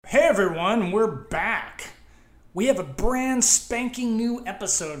Hey everyone, we're back. We have a brand spanking new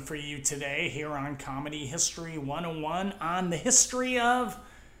episode for you today here on Comedy History 101 on the history of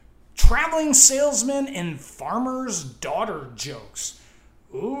traveling salesmen and farmer's daughter jokes.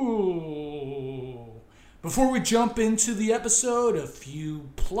 Ooh. Before we jump into the episode, a few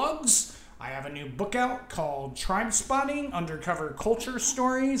plugs. I have a new book out called Tribe Spotting, Undercover Culture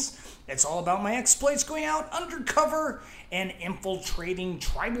Stories. It's all about my exploits going out undercover and infiltrating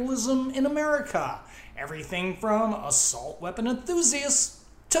tribalism in America. Everything from assault weapon enthusiasts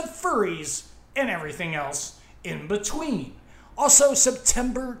to furries and everything else in between. Also,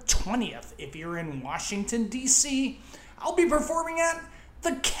 September 20th, if you're in Washington, D.C., I'll be performing at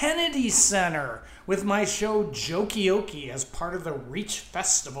the Kennedy Center with my show Jokey as part of the Reach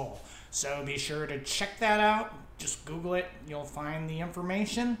Festival. So be sure to check that out. Just Google it. You'll find the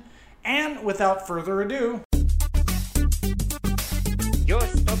information. And without further ado... You're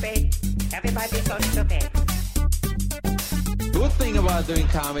stupid. Everybody's so stupid. Good thing about doing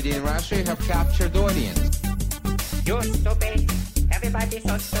comedy in Russia, you have captured audience. You're stupid. Everybody's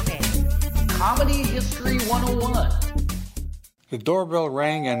so stupid. Comedy History 101. The doorbell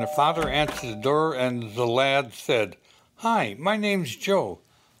rang and the father answered the door and the lad said, "Hi, my name's Joe.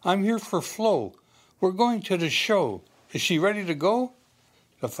 I'm here for Flo. We're going to the show. Is she ready to go?"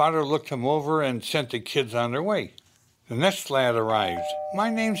 The father looked him over and sent the kids on their way. The next lad arrived. "My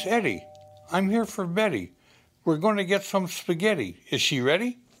name's Eddie. I'm here for Betty. We're going to get some spaghetti. Is she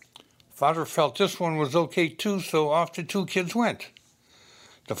ready?" Father felt this one was okay too, so off the two kids went.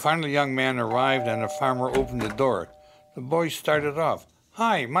 The final young man arrived and the farmer opened the door. The boy started off.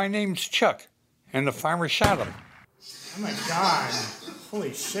 "Hi, my name's Chuck." And the farmer shot him. Oh my God.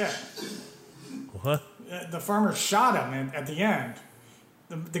 Holy shit. What? The farmer shot him at the end.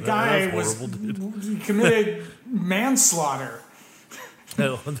 The guy was horrible, he committed manslaughter.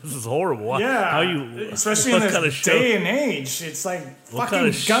 No, this is horrible. Yeah, How you, especially in this day and age, it's like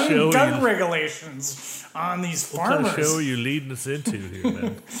fucking gun regulations on these farmers. What kind of show are you leading us into here,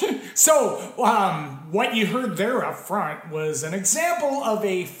 man? So, what you heard there up front was an example of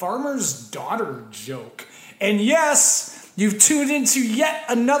a farmer's daughter joke. And yes, you've tuned into yet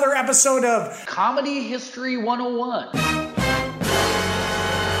another episode of Comedy History 101,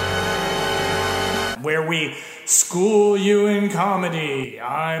 where we school you in comedy.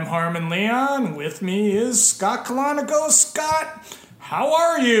 I'm Harmon Leon. With me is Scott Colonico. Scott, how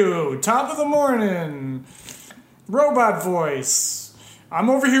are you? Top of the morning. Robot voice. I'm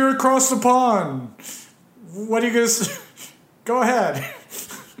over here across the pond. What are you going to say? Go ahead.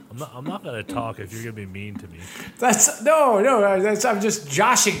 I'm not going to talk if you're going to be mean to me. I'm just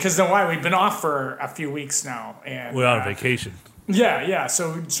joshing because we've been off for a few weeks now. And we're on vacation. Yeah.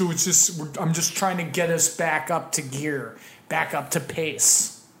 So it's just I'm just trying to get us back up to gear, back up to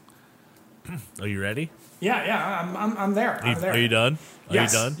pace. Are you ready? Yeah. I'm there. Are you done?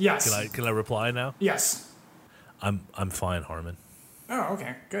 Yes. Are you done? Yes. Can I reply now? Yes. I'm fine, Harmon. Oh,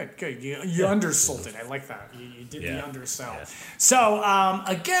 okay. Good. You undersold it. I like that. You did the undersell. Yeah. So,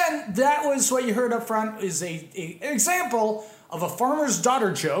 again, that was what you heard up front is an example of a farmer's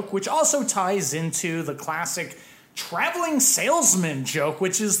daughter joke, which also ties into the classic traveling salesman joke,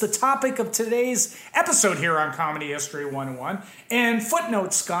 which is the topic of today's episode here on Comedy History 101. And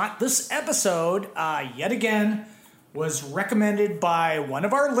footnote, Scott, this episode, yet again, was recommended by one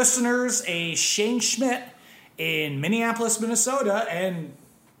of our listeners, a Shane Schmidt, in Minneapolis, Minnesota, and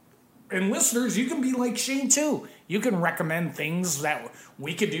listeners, you can be like Shane too. You can recommend things that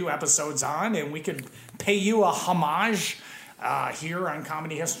we could do episodes on, and we could pay you a homage here on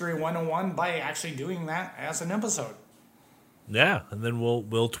Comedy History 101 by actually doing that as an episode. Yeah, and then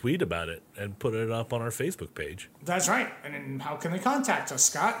we'll tweet about it and put it up on our Facebook page. That's right. And then how can they contact us,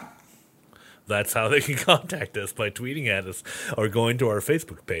 Scott? That's how they can contact us, by tweeting at us or going to our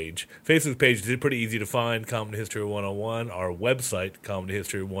Facebook page. Facebook page is pretty easy to find, Comedy History 101. Our website,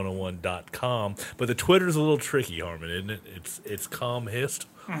 comedyhistory101.com. But the Twitter's a little tricky, Harmon, isn't it? It's comhist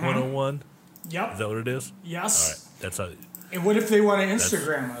 101. Yep. Is that what it is? Yes. All right. That's how. And what if they want to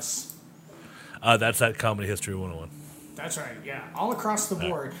Instagram us? That's at Comedy History 101. That's right, yeah. All across the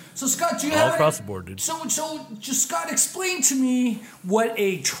board. So, Scott, do you All have across the board, dude. So, just, Scott, explain to me what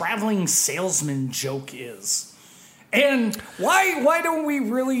a traveling salesman joke is. And why don't we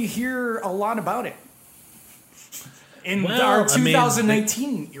really hear a lot about it in our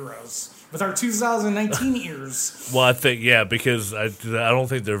 2019 eras? With our 2019 ears. Well, I think, because I don't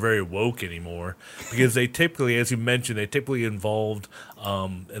think they're very woke anymore. Because they typically, as you mentioned, they typically involve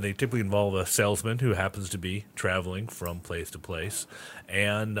a salesman who happens to be traveling from place to place,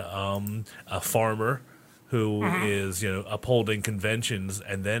 and a farmer who is upholding conventions,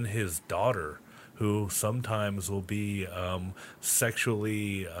 and then his daughter, who sometimes will be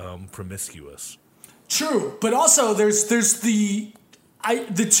sexually promiscuous. True, but also there's the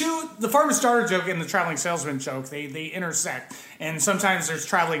farmer's daughter joke and the traveling salesman joke. They intersect, and sometimes there's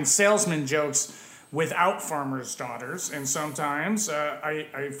traveling salesman jokes without farmers' daughters, and sometimes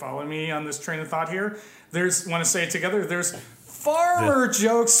I follow me on this train of thought here. There's want to say it together. There's farmer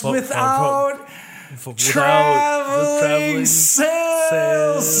jokes without traveling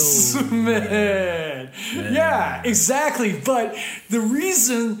salesman. Yeah, exactly. But the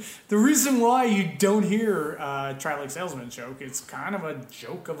reason why you don't hear traveling salesman joke, it's kind of a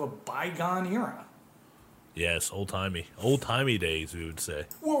joke of a bygone era. Yes, old timey days, we would say.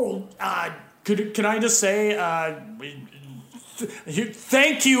 Well, could I just say,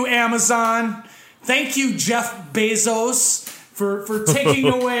 thank you, Amazon. Thank you, Jeff Bezos, for taking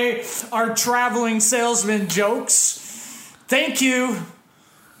away our traveling salesman jokes. Thank you,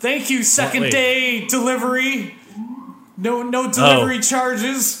 second day delivery. No delivery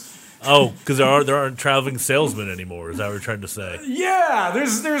charges. Oh, because there aren't traveling salesmen anymore. Is that what you're trying to say? Yeah,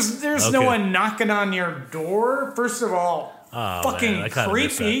 there's no one knocking on your door. First of all, fucking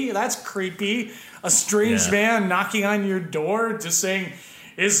creepy. That's creepy. A strange man knocking on your door, just saying,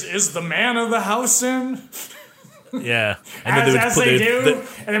 "Is the man of the house in?" Yeah, and then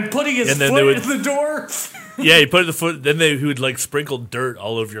putting his foot in the door. Yeah, he put the foot. Then he would like sprinkle dirt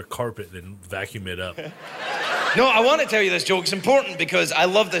all over your carpet and vacuum it up. No, I want to tell you this joke. It's important because I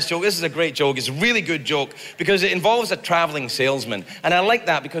love this joke. This is a great joke. It's a really good joke because it involves a traveling salesman. And I like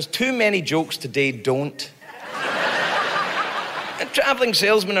that because too many jokes today don't. And traveling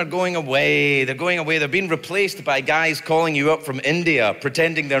salesmen are going away. They're going away. They're being replaced by guys calling you up from India,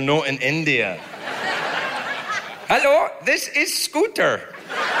 pretending they're not in India. Hello, this is Scooter.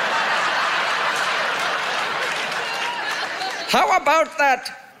 How about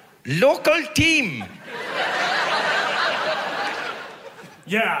that local team?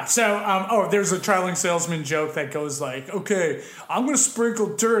 Yeah, so, there's a traveling salesman joke that goes like, okay, I'm going to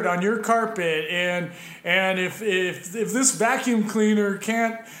sprinkle dirt on your carpet, and if this vacuum cleaner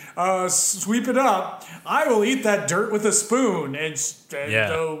can't sweep it up, I will eat that dirt with a spoon. And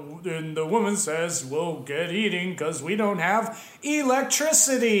the woman says, we'll get eating because we don't have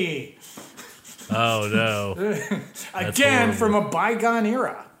electricity. Oh, no. Again, from a bygone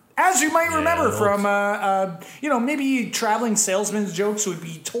era. As you might remember from, maybe traveling salesman's jokes would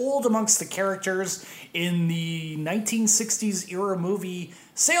be told amongst the characters in the 1960s era movie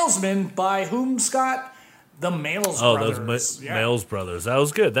Salesman by whom, Scott? The Males Brothers. Oh, those Males Brothers. That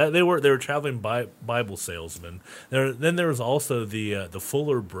was good. They were traveling Bible salesmen. Then there was also the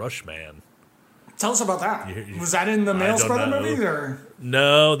Fuller Brush Man. Tell us about that. Was that in the Males Brothers movie? Or?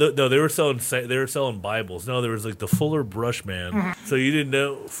 No, they were selling Bibles. No, there was like the Fuller Brush Man. Mm-hmm. So you didn't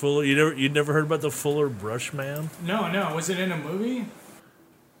know Fuller? You'd never heard about the Fuller Brush Man? No. Was it in a movie?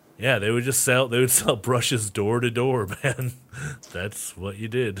 Yeah, they would sell brushes door to door, man. That's what you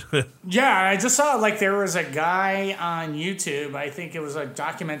did. Yeah, I just saw like there was a guy on YouTube. I think it was a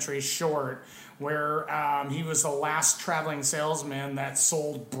documentary short where he was the last traveling salesman that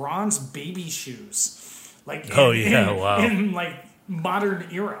sold bronze baby shoes. In like modern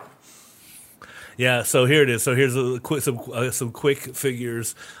era. Yeah, so here it is. So here's some quick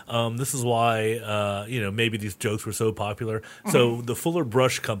figures. This is why maybe these jokes were so popular. So the Fuller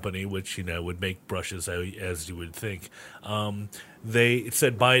Brush Company, which would make brushes as you would think, they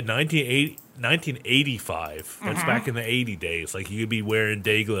said by 1985. That's back in the 80 days. Like you could be wearing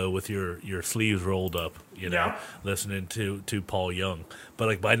Dayglow with your sleeves rolled up, listening to Paul Young. But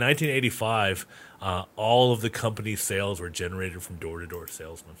like by 1985, all of the company's sales were generated from door-to-door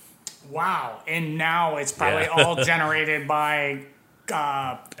salesmen. Wow, and now it's probably all generated by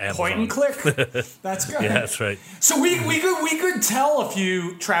point and click. That's good. Yeah, that's right. So we could tell a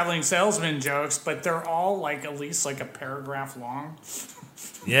few traveling salesman jokes, but they're all like at least like a paragraph long.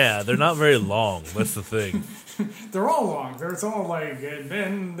 Yeah, they're not very long. That's the thing. They're all long. There's all like, and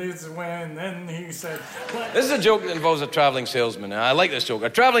then this when, then he said. What? This is a joke that involves a traveling salesman. I like this joke. A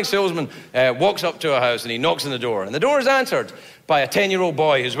traveling salesman walks up to a house and he knocks on the door. And the door is answered by a 10-year-old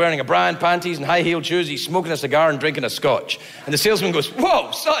boy who's wearing a bra and panties and high-heeled shoes. He's smoking a cigar and drinking a scotch. And the salesman goes,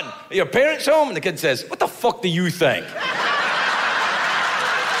 "Whoa, son, are your parents home?" And the kid says, "What the fuck do you think?"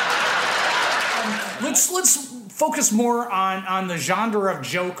 Let's focus more on the genre of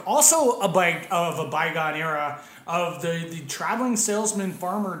joke, also of a bygone era, of the traveling salesman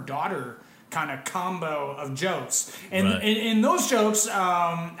farmer daughter kind of combo of jokes. And in those jokes,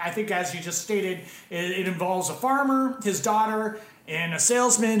 I think as you just stated, it involves a farmer, his daughter, and a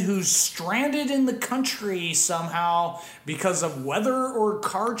salesman who's stranded in the country somehow because of weather or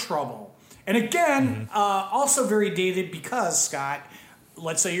car trouble. And again, also very dated because, Scott,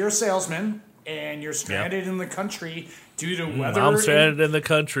 let's say you're a salesman and you're stranded in the country due to weather. I'm stranded in the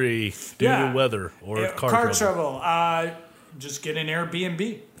country due to weather or car trouble. Just get an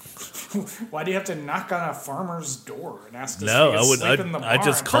Airbnb. Why do you have to knock on a farmer's door and ask us to sleep in the barn? I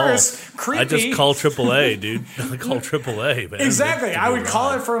just call AAA, dude. I call AAA, man. Exactly. I would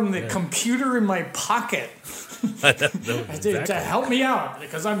call it from the computer in my pocket to help me out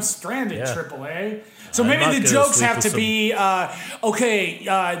because I'm stranded, AAA. So maybe the jokes have to be, they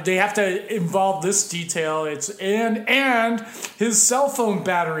have to involve this detail. It's and his cell phone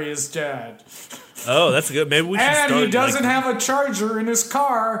battery is dead. Oh, that's good. Maybe we should start. And he doesn't have a charger in his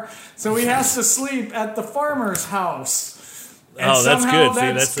car, so he has to sleep at the farmer's house. And that's somehow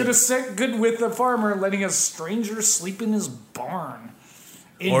good. That's going to sit good with the farmer, letting a stranger sleep in his barn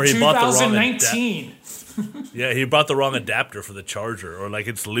in or he 2019. Yeah, he bought the wrong adapter for the charger, or like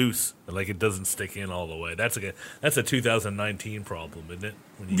it's loose, or like it doesn't stick in all the way. That's a 2019 problem, isn't it?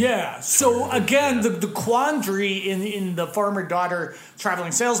 So again, the quandary in the farmer-daughter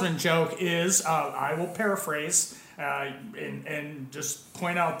traveling salesman joke is, I will paraphrase and just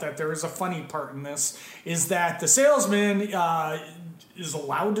point out that there is a funny part in this, is that the salesman is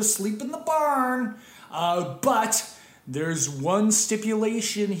allowed to sleep in the barn, but there's one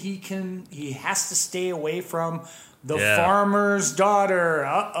stipulation: he has to stay away from the farmer's daughter.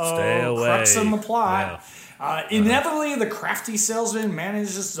 Stay away. Crux in the plot. Inevitably, the crafty salesman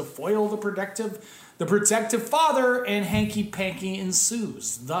manages to foil the protective father, and hanky-panky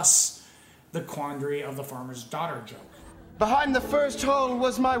ensues. Thus, the quandary of the farmer's daughter joke. Behind the first hole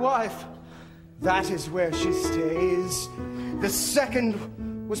was my wife. That is where she stays. The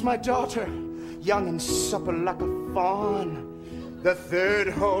second was my daughter, young and supple like a fawn. The third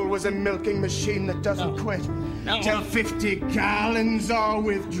hole was a milking machine that doesn't quit till 50 gallons are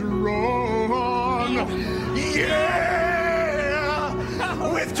withdrawn. Yeah!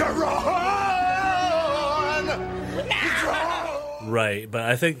 Withdrawn! Right, but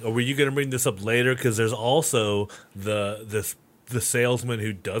I think, were you going to bring this up later? Because there's also the salesman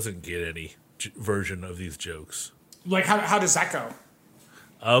who doesn't get any version of these jokes. Like, how does that go?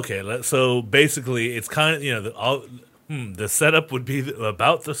 Okay, so basically, it's kind of, the setup would be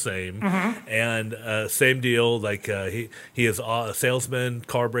about the same, and same deal. Like he is a salesman.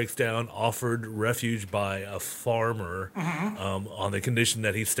 Car breaks down. Offered refuge by a farmer, on the condition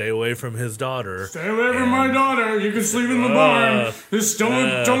that he stay away from his daughter. Stay away from my daughter. You can sleep in the barn. Just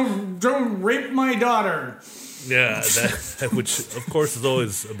don't rape my daughter. Yeah, which of course is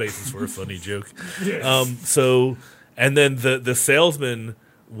always a basis for a funny joke. Yes. And then the salesman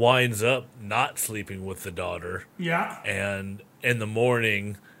winds up not sleeping with the daughter. Yeah. And in the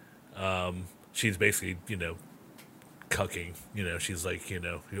morning, she's basically, cucking. She's like,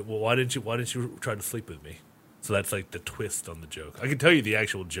 well, why didn't you try to sleep with me? So that's like the twist on the joke. I can tell you the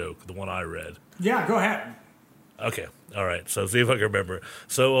actual joke, the one I read. Yeah, go ahead. Okay. All right. So see if I can remember.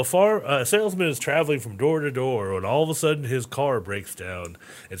 So a salesman is traveling from door to door, and all of a sudden his car breaks down.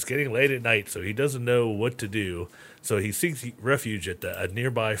 It's getting late at night, so he doesn't know what to do. So he seeks refuge at a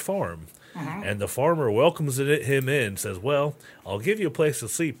nearby farm. And the farmer welcomes him in, says, well, I'll give you a place to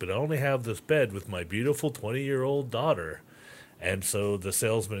sleep, but I only have this bed with my beautiful 20-year-old daughter. And so the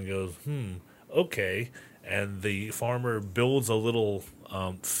salesman goes, okay. And the farmer builds a little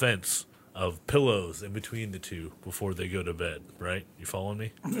fence of pillows in between the two before they go to bed, right? You following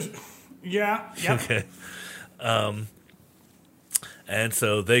me? Yeah. Yep. Okay. And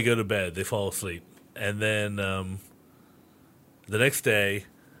so they go to bed. They fall asleep. And then the next day,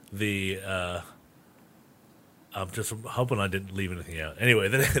 I'm just hoping I didn't leave anything out. Anyway,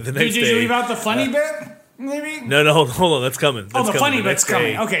 the next day... Did you leave out the funny bit, maybe? No, hold on. That's coming. The funny bit's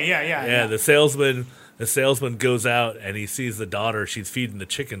coming. Okay, yeah. Yeah, the salesman goes out and he sees the daughter. She's feeding the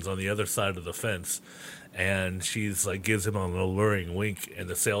chickens on the other side of the fence. And she's like, gives him an alluring wink. And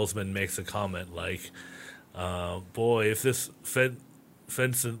the salesman makes a comment like, boy, if this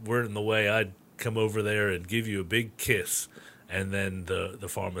fence weren't in the way, I'd come over there and give you a big kiss. And then the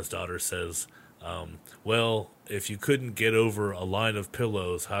farmer's daughter says, well, if you couldn't get over a line of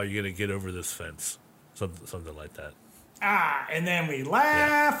pillows, how are you going to get over this fence? Something like that. And then we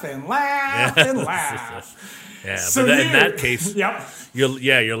laugh and laugh and laugh. Yeah, so but in that case, yep.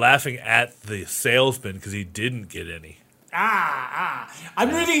 You're laughing at the salesman because he didn't get any. I'm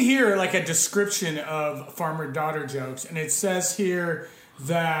reading here like a description of farmer-daughter jokes, and it says here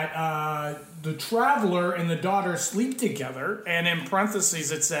that the traveler and the daughter sleep together, and in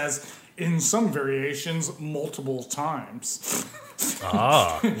parentheses it says, in some variations, multiple times.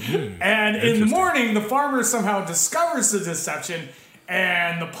 And in the morning, the farmer somehow discovers the deception,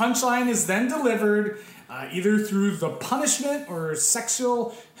 and the punchline is then delivered either through the punishment or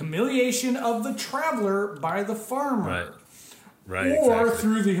sexual humiliation of the traveler by the farmer. Right. Or exactly.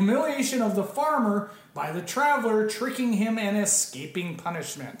 through the humiliation of the farmer by the traveler, tricking him and escaping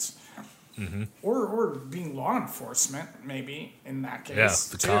punishment. Mm-hmm. Or being law enforcement, maybe, in that case. Yeah,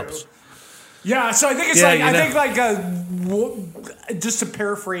 the too. cops. Yeah, so I think it's just to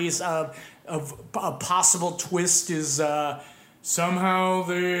paraphrase of a possible twist is somehow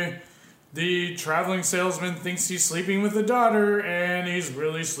the traveling salesman thinks he's sleeping with the daughter and he's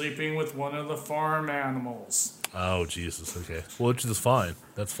really sleeping with one of the farm animals. Oh Jesus! Okay, well, which is fine.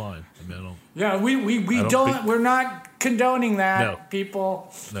 That's fine. I mean, I don't. Yeah, we're not condoning that, No.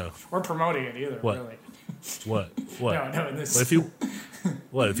 people. No. Or promoting it either. What? Really. What? No. In this. If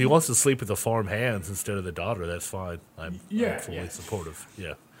he wants to sleep with the farm hands instead of the daughter, that's fine. I'm fully supportive.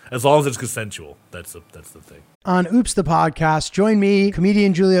 Yeah, as long as it's consensual. That's the thing. On Oops the Podcast, join me,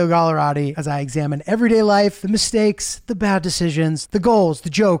 comedian Giulio Gallerati, as I examine everyday life, the mistakes, the bad decisions, the goals, the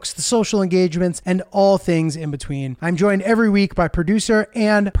jokes, the social engagements, and all things in between. I'm joined every week by producer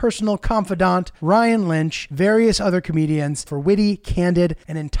and personal confidant Ryan Lynch, various other comedians for witty, candid,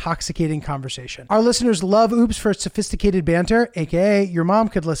 and intoxicating conversation. Our listeners love Oops for its sophisticated banter, aka your mom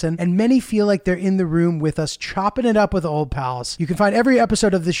could listen, and many feel like they're in the room with us chopping it up with old pals. You can find every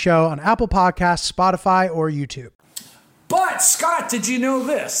episode of the show on Apple Podcasts, Spotify, or YouTube. But, Scott, did you know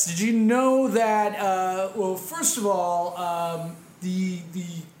this? Did you know that, well, first of all, the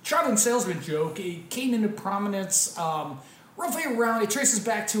traveling salesman joke, it came into prominence roughly around, it traces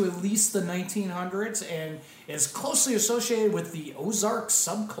back to at least the 1900s and is closely associated with the Ozark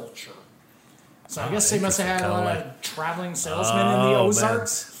subculture. So I guess they must have had a lot of traveling salesmen in the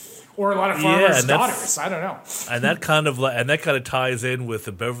Ozarks. Or a lot of farmers' daughters. I don't know. And that kind of ties in with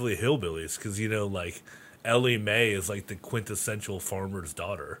the Beverly Hillbillies because like Ellie Mae is like the quintessential farmer's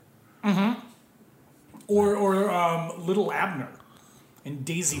daughter. Mm-hmm. Or Little Abner and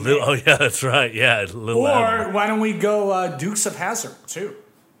Daisy Mae. Oh yeah, that's right. Yeah, Little Abner. Or why don't we go Dukes of Hazzard too?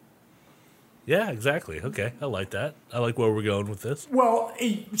 Yeah, exactly. Okay, I like that. I like where we're going with this. Well,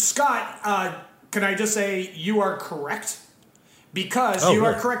 Scott, can I just say you are correct? Because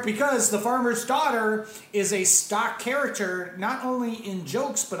because the farmer's daughter is a stock character, not only in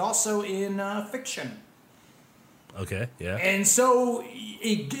jokes, but also in fiction. Okay, yeah. And so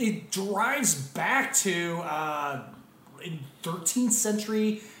it drives back to 13th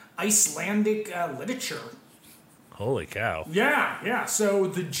century Icelandic literature. Holy cow. Yeah. So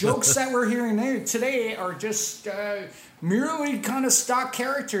the jokes that we're hearing today are just merely kind of stock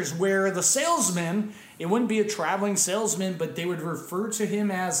characters where the salesman, it wouldn't be a traveling salesman, but they would refer to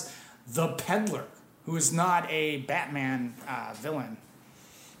him as the peddler, who is not a Batman villain.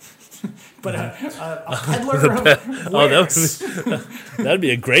 But a peddler of wares. That'd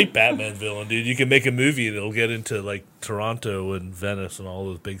be a great Batman villain, dude. You can make a movie and it'll get into like Toronto and Venice and all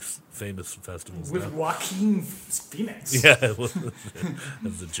those big famous festivals. With Joaquin Phoenix. Yeah,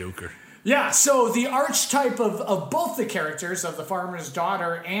 as the Joker. Yeah, so the archetype of both the characters, of the farmer's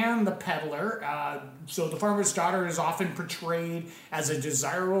daughter and the peddler, so the farmer's daughter is often portrayed as a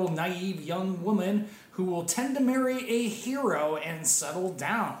desirable, naive young woman who will tend to marry a hero and settle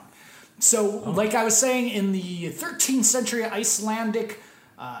down. So, like I was saying, in the 13th century Icelandic,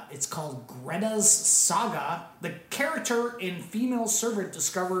 it's called Greta's Saga, the character and female servant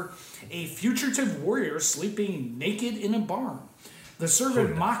discover a fugitive warrior sleeping naked in a barn. The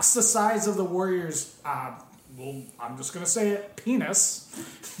servant mocks the size of the warrior's, I'm just going to say it, penis.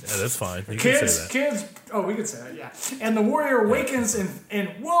 Yeah, that's fine. You can say that. Kids, we can say that, yeah. And the warrior awakens and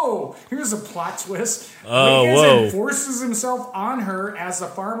whoa, here's a plot twist. Awakens and forces himself on her as the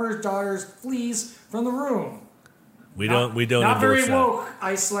farmer's daughter flees from the room. We don't not endorse very that. woke,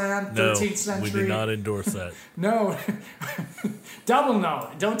 Iceland, 13th century. We do not endorse that. No. Double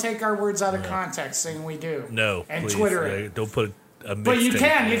no. Don't take our words out of context saying we do. No, and please. Twitter it. Don't put a But you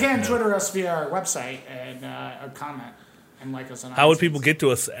can no. Twitter us via our website and comment and like us on How would iTunes. people get to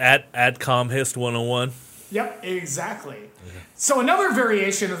us at ComHist101? Yep, exactly. So another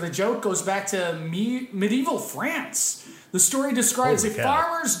variation of the joke goes back to medieval France. The story describes Holy a cow.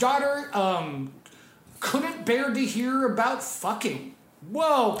 farmer's daughter couldn't bear to hear about fucking.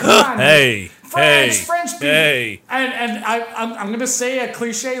 Whoa, come on. French people. Hey. And I'm going to say a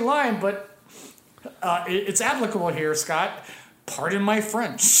cliche line, but it's applicable here, Scott. Pardon my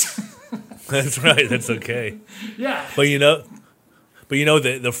French. That's right. That's okay. Yeah. But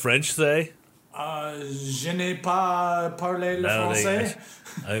the French say, Je n'ai pas parlé le français.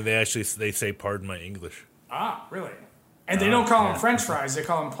 I think they say pardon my English. Ah, really? And they don't call them French fries; they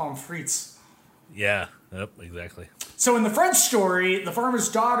call them pommes frites. Yeah. Yep. Exactly. So in the French story, the farmer's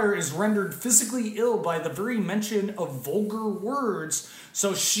daughter is rendered physically ill by the very mention of vulgar words.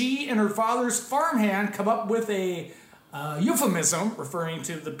 So she and her father's farmhand come up with a euphemism referring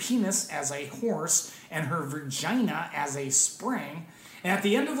to the penis as a horse and her vagina as a spring. And at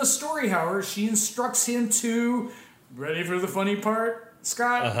the end of the story, however, she instructs him to, ready for the funny part,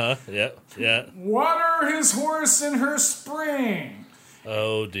 Scott? Yeah. Water his horse in her spring.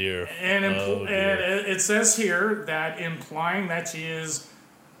 Oh dear. And it says here that implying that she is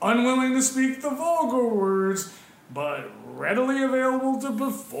unwilling to speak the vulgar words, but readily available to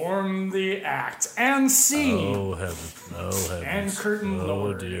perform the act. And scene. Oh heavens. And curtain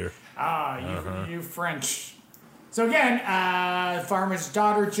lowered. Oh dear. You French. So again, farmer's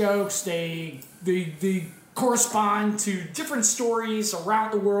daughter jokes, they correspond to different stories around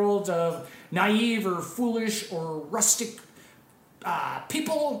the world of naive or foolish or rustic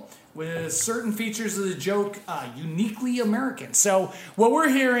people with certain features of the joke uniquely American. So what we're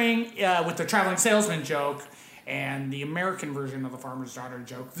hearing with the traveling salesman joke and the American version of the farmer's daughter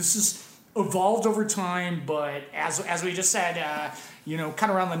joke, this is evolved over time, but as we just said, kind of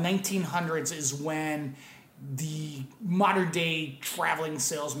around the 1900s is when the modern day traveling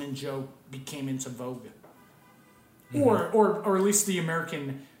salesman joke became into vogue. Mm-hmm. Or at least the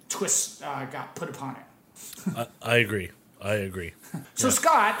American twist got put upon it. I agree. So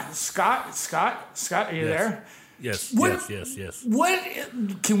yeah. Scott, are you there? Yes. Yes. What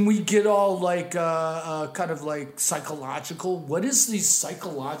can we get all like kind of like psychological? What is the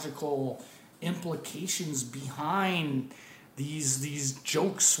psychological implications behind these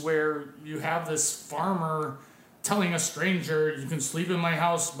jokes where you have this farmer telling a stranger, "You can sleep in my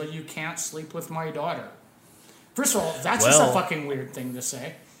house, but you can't sleep with my daughter"? First of all, that's just a fucking weird thing to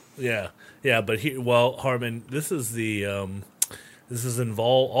say. Yeah, but Harmon, this is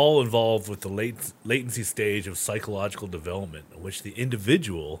all involved with the latency stage of psychological development, in which the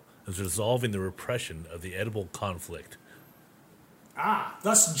individual is resolving the repression of the edible conflict.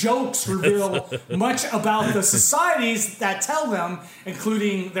 Thus jokes reveal much about the societies that tell them,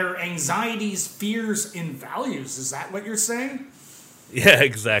 including their anxieties, fears, and values. Is that what you're saying? Yeah,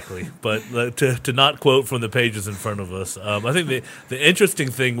 exactly. But to not quote from the pages in front of us, I think the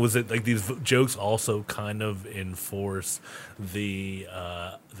interesting thing was that like these jokes also kind of enforce the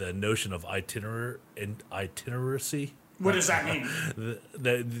notion of itineracy. What does that mean?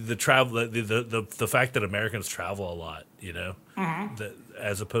 The travel, the fact that Americans travel a lot, mm-hmm.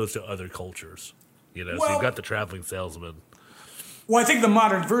 as opposed to other cultures, so you've got the traveling salesman. Well, I think the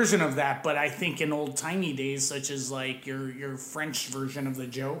modern version of that, but I think in old-timey days, such as like your French version of the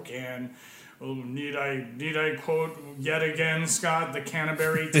joke, and need I quote yet again, Scott, the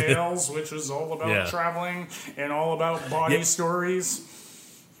Canterbury Tales, which was all about traveling and all about body stories.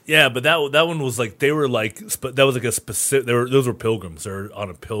 Yeah, but that one was like that was like a specific. Those were pilgrims. They're on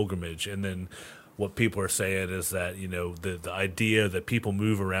a pilgrimage, and then what people are saying is that the idea that people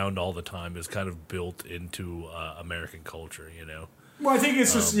move around all the time is kind of built into American culture. Well, I think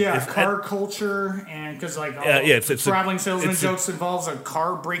it's just car culture, and because traveling salesman jokes involves a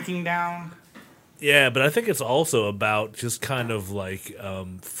car breaking down. Yeah, but I think it's also about just kind of like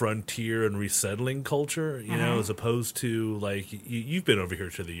frontier and resettling culture, as opposed to like you've been over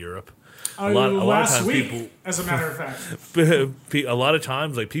here to the Europe. A lot of times people, as a matter of fact, a lot of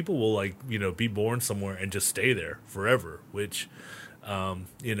times like people will be born somewhere and just stay there forever, which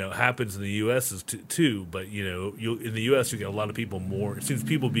happens in the U.S. too. But in the U.S. you get a lot of people more. It seems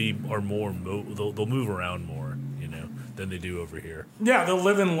people they'll move around more, than they do over here. Yeah, they'll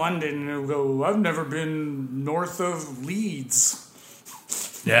live in London and go, "I've never been north of Leeds."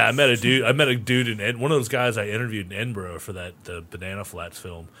 Yeah, I met a dude in one of those guys I interviewed in Edinburgh for the Banana Flats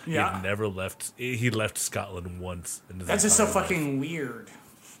film. Yeah, he never left. He left Scotland once. That's just so fucking weird.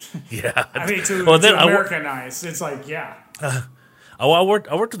 Yeah, I mean, to Americanize, it's like I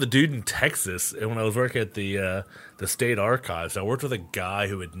worked with a dude in Texas, and when I was working at the state archives, I worked with a guy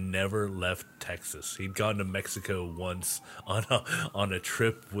who had never left Texas. He'd gone to Mexico once on a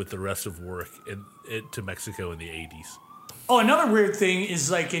trip with the rest of work to Mexico in the 80s. Oh, another weird thing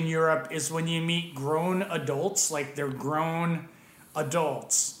is like in Europe is when you meet grown adults, like they're grown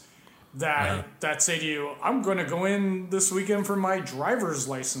adults that say to you, "I'm going to go in this weekend for my driver's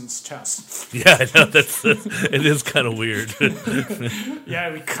license test." Yeah, I know it is kind of weird.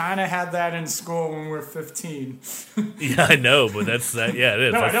 Yeah, we kind of had that in school when we were 15. Yeah, I know, but that's that. Yeah, it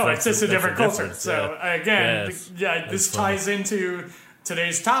is. No, I know it's just a different culture. So again, this ties into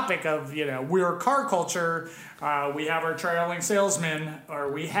today's topic of, we're car culture. We have our traveling salesmen,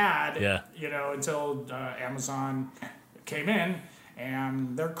 or we had, until Amazon came in,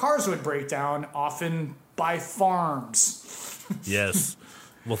 and their cars would break down, often by farms. Yes.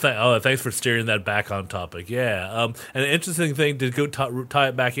 Well, thanks for steering that back on topic. Yeah, and an interesting thing to go tie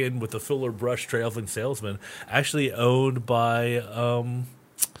it back in with the Fuller Brush traveling salesman, actually owned by,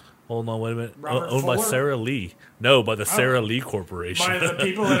 hold on, wait a minute, owned by Sara Lee. No, by the Sara Lee Corporation. By the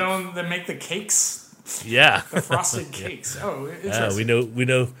people that make the cakes. Yeah, the frosted cakes. Oh,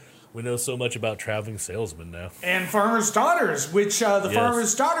 interesting. We know so much about traveling salesmen now. And farmers' daughters, which the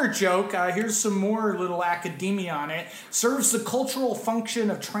farmer's daughter joke, here's some more little academia on it, serves the cultural function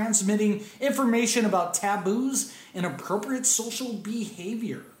of transmitting information about taboos and appropriate social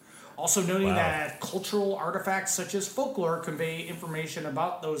behavior. Also noting that cultural artifacts such as folklore convey information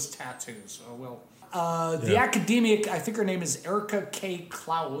about those tattoos. The academic, I think her name is Erica K.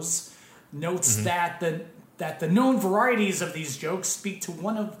 Klaus, notes that the known varieties of these jokes speak to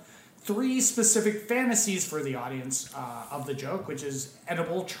one of 3 specific fantasies for the audience of the joke, which is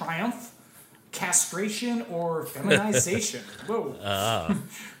edible triumph, castration, or feminization. Whoa.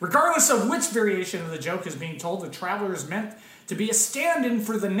 Regardless of which variation of the joke is being told, the traveler is meant to be a stand-in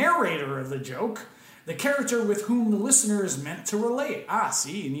for the narrator of the joke, the character with whom the listener is meant to relate.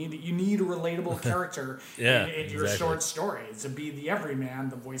 See, you need a relatable character in your short story to be the everyman,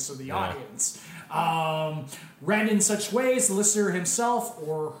 the voice of the audience. Read in such ways, the listener himself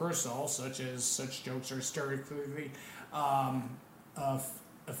or herself, such jokes are stereotypically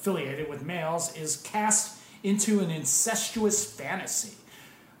affiliated with males, is cast into an incestuous fantasy.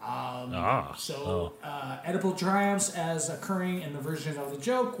 Edible triumphs as occurring in the version of the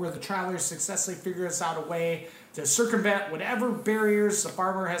joke where the traveler successfully figures out a way to circumvent whatever barriers the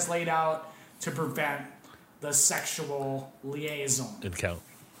farmer has laid out to prevent the sexual liaison.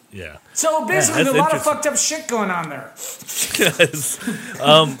 Yeah. So basically, a lot of fucked up shit going on there. Yes.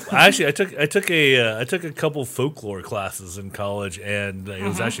 Actually, I took a couple folklore classes in college, and it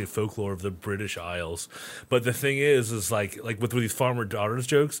was actually folklore of the British Isles. But the thing is like with these farmer daughters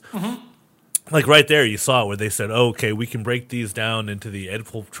jokes. Like right there, you saw it where they said, okay, we can break these down into the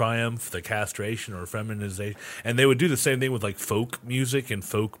edible triumph, the castration, or feminization. And they would do the same thing with like folk music and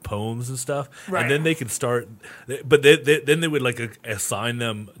folk poems and stuff. Right. And then they could start, but then they would like assign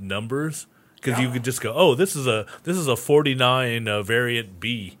them numbers. Because you could just go, this is a 49 variant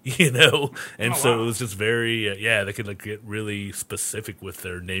B, and so it was just very they could like get really specific with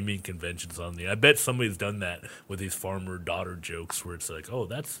their naming conventions on the. I bet somebody's done that with these farmer daughter jokes where it's like,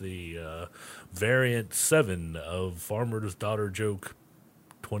 that's the variant 7 of farmer's daughter joke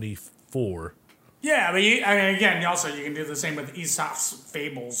 24. Yeah, but again, also you can do the same with Aesop's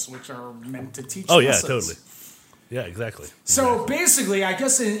fables, which are meant to teach lessons. Yeah, totally. Yeah, exactly. So basically, I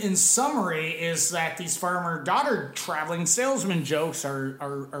guess in summary, is that these farmer-daughter traveling salesman jokes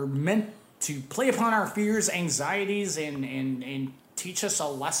are meant to play upon our fears, anxieties, and teach us a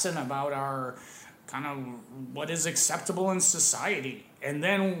lesson about our kind of what is acceptable in society. And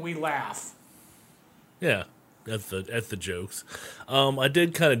then we laugh. Yeah, at the jokes. I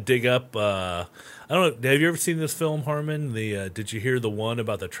did kind of dig up. I don't know. Have you ever seen this film, Harmon? Did you hear the one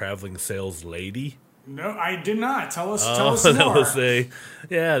about the traveling sales lady? No, I did not. Tell us more.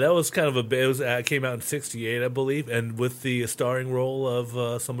 That was kind of it came out in '68, I believe, and with the starring role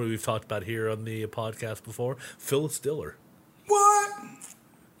of somebody we've talked about here on the podcast before, Phyllis Diller. What?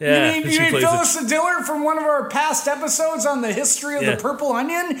 Yeah, you mean Phyllis Diller from one of our past episodes on the history of the Purple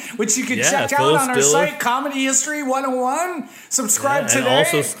Onion, which you can check out on our site, Comedy History 101. Subscribe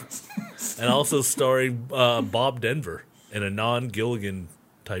today. And also starring Bob Denver in a non-Gilligan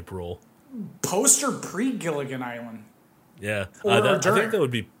type role. Post or pre-Gilligan Island? Yeah, I think that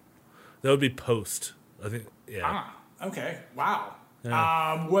would be post. I think. Yeah. Okay. Wow.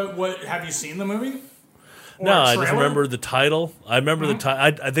 Yeah. What have you seen the movie? No, I just remember the title. I remember the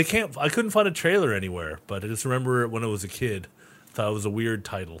title. I couldn't find a trailer anywhere, but I just remember it when I was a kid. Thought it was a weird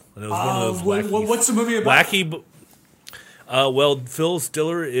title, and it was one of those wacky. What's the movie about? Wacky. Phyllis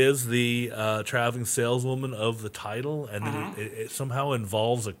Diller is the traveling saleswoman of the title, and it somehow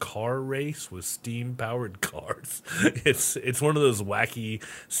involves a car race with steam-powered cars. It's one of those wacky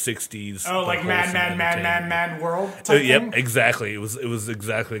 60s. Oh, like Mad World type thing? Yep, exactly. It was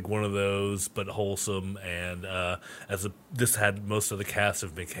exactly like one of those, but wholesome, and this had most of the cast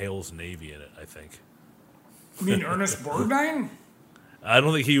of McHale's Navy in it, I think. You mean Ernest Borgnine? I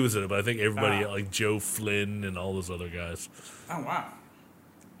don't think he was in it, but I think everybody, like Joe Flynn and all those other guys. Oh, wow.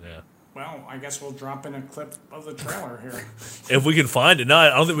 Yeah. Well, I guess we'll drop in a clip of the trailer here. If we can find it. No,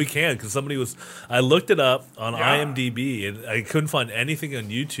 I don't think we can because I looked it up on Yeah. IMDb and I couldn't find anything on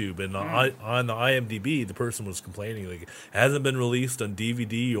YouTube. And on the IMDb, the person was complaining like it hasn't been released on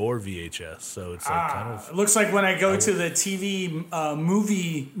DVD or VHS. So it's like kind of. It looks like when I go to the TV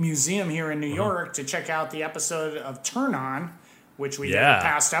movie museum here in New York to check out the episode of Turn On, which we did a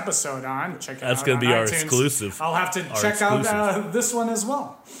past episode on. Check it out. That's going to be our exclusive. I'll have to check out this one as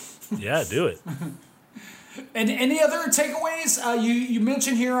well. Yeah, do it. And any other takeaways? You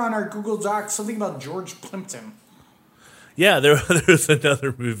mentioned here on our Google Doc something about George Plimpton. Yeah, there's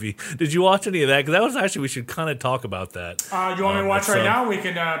another movie. Did you watch any of that? Because that was actually, we should kind of talk about that. You want me to watch right now? We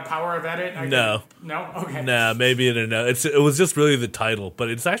can power of edit. No. No? Okay. Nah, maybe in a no. It was just really the title, but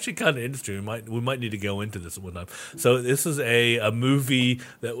it's actually kind of interesting. We might need to go into this one time. So this is a movie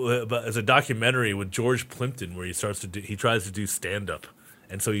that is a documentary with George Plimpton where he tries to do stand up.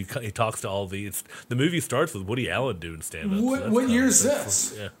 And so he talks to all the movie starts with Woody Allen doing stand up. What year is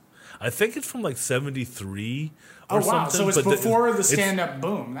this? Yeah. I think it's from like 73 Oh, or wow. something. So it's before the stand up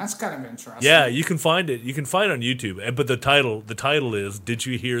boom. That's kind of interesting. Yeah, you can find it. You can find it on YouTube. But the title is "Did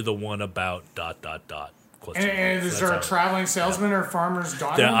you hear the one about ... And is there a traveling salesman or farmer's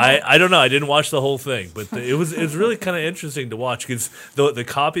daughter? Yeah, I don't know. I didn't watch the whole thing, but it was really kind of interesting to watch because the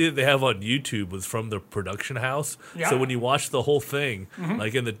copy that they have on YouTube was from the production house. Yeah. So when you watch the whole thing,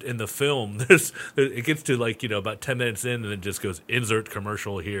 like in the film, it gets to like about 10 minutes in, and then just goes insert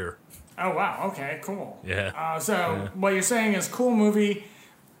commercial here. Oh wow! Okay, cool. Yeah. What you're saying is cool movie,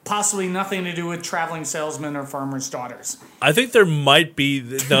 possibly nothing to do with traveling salesmen or farmers' daughters. I think there might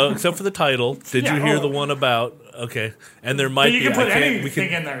be no, except for the title. Did you hear the one about? Okay, and there might But you be. can put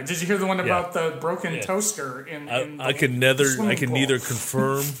anything in there. Did you hear the one about the broken toaster? I can neither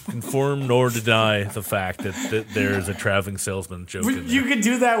confirm nor deny the fact that there is a traveling salesman joke. In there. You could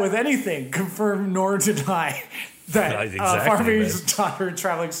do that with anything. Confirm nor deny that Exactly, farmer's daughter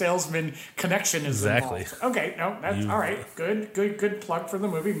traveling salesman connection is Exactly. involved. Okay, no, that's all right. Good plug for the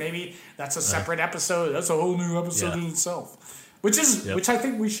movie. Maybe that's a separate episode. That's a whole new episode in itself. Which I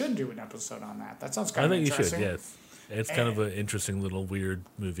think we should do an episode on that. That sounds kind of interesting. I think you should. Yes, it's kind of an interesting little weird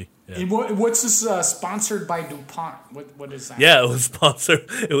movie. Yeah. And what's this sponsored by DuPont? What is that? Yeah, it was sponsored.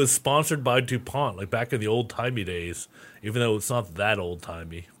 It was sponsored by DuPont, like back in the old timey days. Even though it's not that old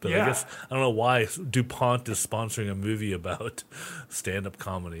timey, but I guess I don't know why DuPont is sponsoring a movie about stand-up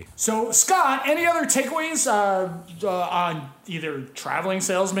comedy. So Scott, any other takeaways on either traveling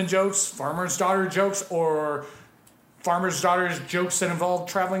salesman jokes, farmer's daughter jokes, or farmer's daughter's jokes that involve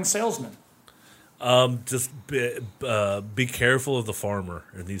traveling salesmen? Just be careful of the farmer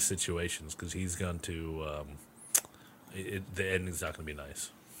in these situations because he's going to the ending's not going to be nice.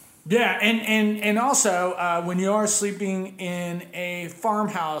 Yeah, and also when you are sleeping in a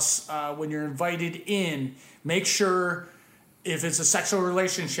farmhouse, when you're invited in, make sure if it's a sexual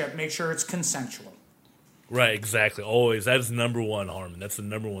relationship, make sure it's consensual. Right, exactly. Always. That is number one, Harmon. That's the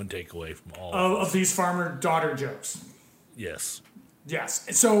number one takeaway from all of these farmer daughter jokes. Yes.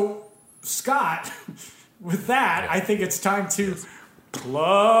 Yes. So, Scott, with that, I think it's time to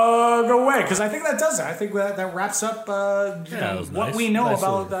plug away, because I think that does it. I think that wraps up what nice. we know Nice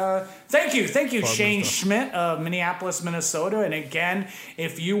about. Thank you, Shane Schmidt of Minneapolis, Minnesota. And again,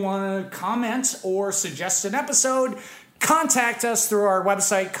 if you want to comment or suggest an episode, contact us through our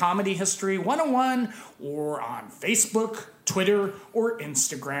website, Comedy History 101, or on Facebook, Twitter, or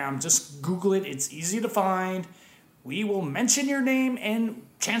Instagram. Just Google it. It's easy to find. We will mention your name, and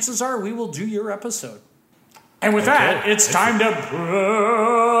chances are we will do your episode. And with that, it's time to plug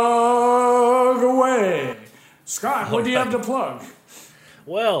away. Scott, what do you have to plug?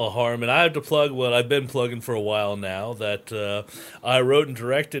 Well, Harmon, I have to plug what I've been plugging for a while now, that I wrote and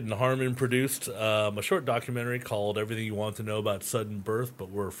directed and Harmon produced a short documentary called Everything You Want to Know About Sudden Birth But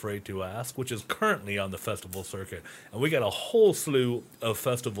We're Afraid to Ask, which is currently on the festival circuit. And we got a whole slew of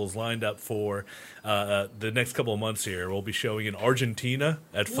festivals lined up for the next couple of months here. We'll be showing in Argentina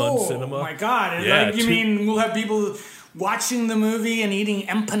at Fun Cinema. Oh, my God. Yeah, you mean we'll have people watching the movie and eating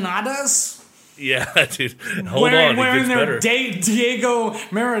empanadas? Yeah, dude. Hold on, wearing it gets their better. Diego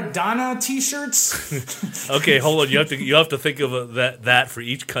Maradona T-shirts. Okay, hold on. You have to think of that for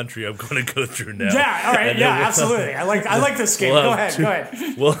each country I'm going to go through now. Yeah, all right, yeah, absolutely. I like this game. Go ahead.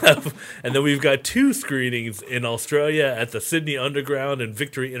 We'll and then we've got 2 screenings in Australia at the Sydney Underground and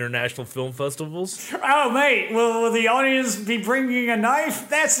Victory International Film Festivals. Oh, mate, will the audience be bringing a knife?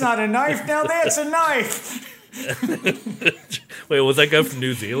 That's not a knife. Now that's a knife. Wait, was that guy from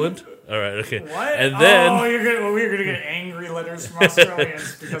New Zealand? All right, okay. What? And then we're gonna get angry letters from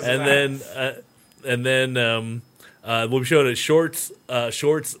Australians because of that. And then We'll be showing at Shorts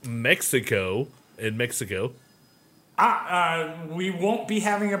Mexico in Mexico. We won't be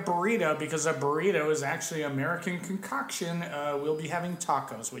having a burrito because a burrito is actually American concoction. We'll be having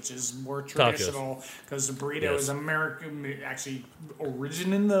tacos, which is more traditional because the burrito is American, actually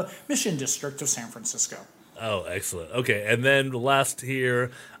origin in the Mission District of San Francisco. Oh, excellent. Okay, and then last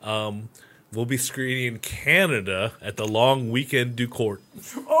here, we'll be screening in Canada at the Long Weekend du Court.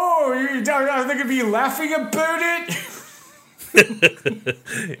 Oh, are they going to be laughing about it?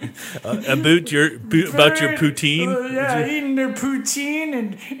 About your poutine? Yeah, eating their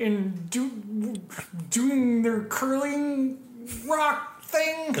poutine and doing their curling rock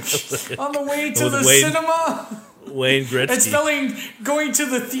thing on the way to the cinema. Wayne Gretzky. And going to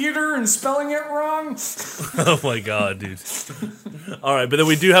the theater and spelling it wrong. Oh my God, dude. All right, but then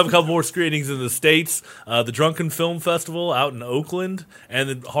we do have a couple more screenings in the States. The Drunken Film Festival out in Oakland. And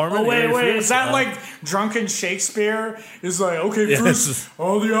then Harmon. Oh, wait. Is that like Drunken Shakespeare? Is like, okay, first,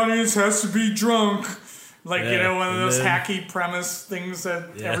 all the audience has to be drunk. Like, one of those hacky premise things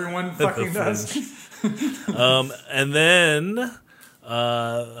that everyone fucking does. And then...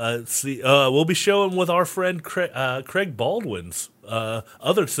 we'll be showing with our friend Craig Baldwin's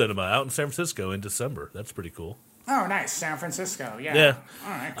other cinema out in San Francisco in December. That's pretty cool. Oh, nice, San Francisco. Yeah. Yeah. All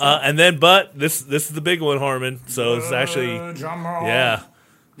right. Cool. And then, but this is the big one, Harmon. So it's actually drum roll. Yeah.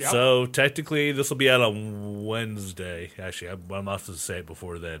 Yep. So technically, this will be out on Wednesday. Actually, I'm not supposed to say it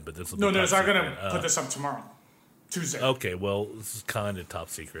before then, but this will. No, I'm going to put this up tomorrow, Tuesday. Okay. Well, this is kind of top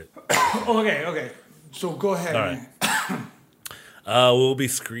secret. Okay. So go ahead. All right. We'll be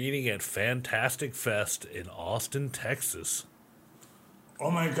screening at Fantastic Fest in Austin, Texas. Oh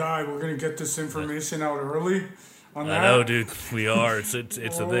my God, we're gonna get this information out early. On that? I know, dude. We are. It's a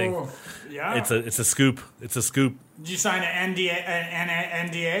thing. Yeah. It's a scoop. It's a scoop. Did you sign an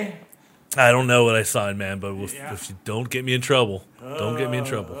NDA? I don't know what I signed, man. But if you don't get me in trouble, don't get me in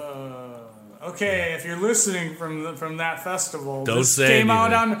trouble. Okay, if you're listening from that festival, don't this say came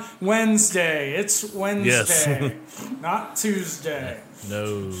anything. out on Wednesday. It's Wednesday, yes. not Tuesday.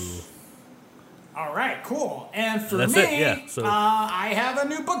 No. All right, cool. And for That's me, it, yeah. So, I have a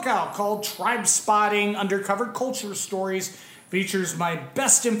new book out called Tribe Spotting: Undercover Culture Stories. Features my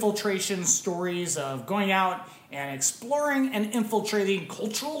best infiltration stories of going out and exploring and infiltrating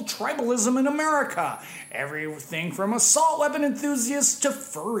cultural tribalism in America. Everything from assault weapon enthusiasts to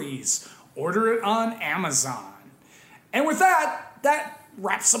furries. Order it on Amazon. And with that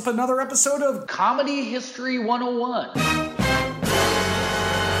wraps up another episode of Comedy History 101.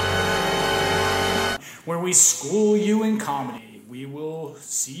 Where we school you in comedy. We will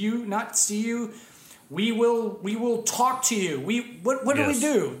see you, not see you. We will talk to you. What do we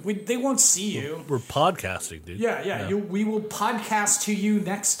do? They won't see you. We're podcasting, dude. Yeah. We will podcast to you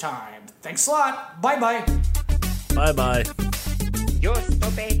next time. Thanks a lot. Bye-bye. Bye-bye. You're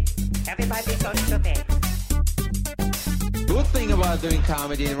stupid. Everybody's so stupid. Good thing about doing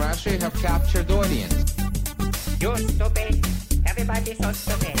comedy in Russia, you have captured audience. You're stupid. Everybody's so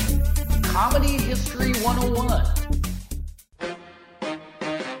stupid. Comedy History 101.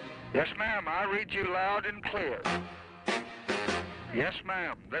 Yes, ma'am, I read you loud and clear. Yes,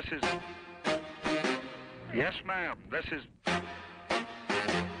 ma'am, this is... Yes, ma'am, this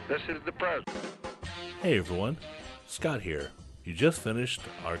is the president. Hey, everyone. Scott here. You just finished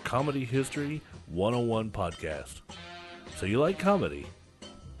our Comedy History 101 podcast. So you like comedy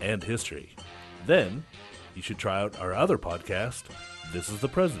and history. Then you should try out our other podcast, This is the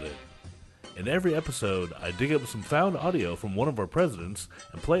President. In every episode, I dig up some found audio from one of our presidents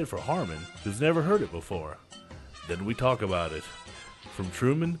and play it for Harmon, who's never heard it before. Then we talk about it. From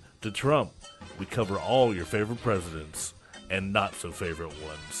Truman to Trump, we cover all your favorite presidents and not so favorite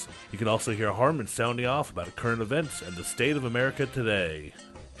ones. You can also hear Harmon sounding off about current events and the state of America today.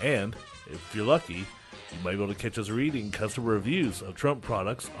 And, if you're lucky, you might be able to catch us reading customer reviews of Trump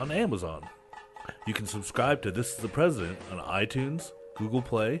products on Amazon. You can subscribe to This is the President on iTunes, Google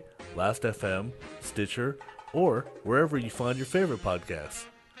Play, Last.fm, Stitcher, or wherever you find your favorite podcasts.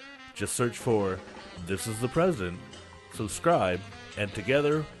 Just search for This is the President, subscribe, and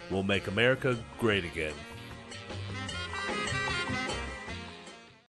together we'll make America great again.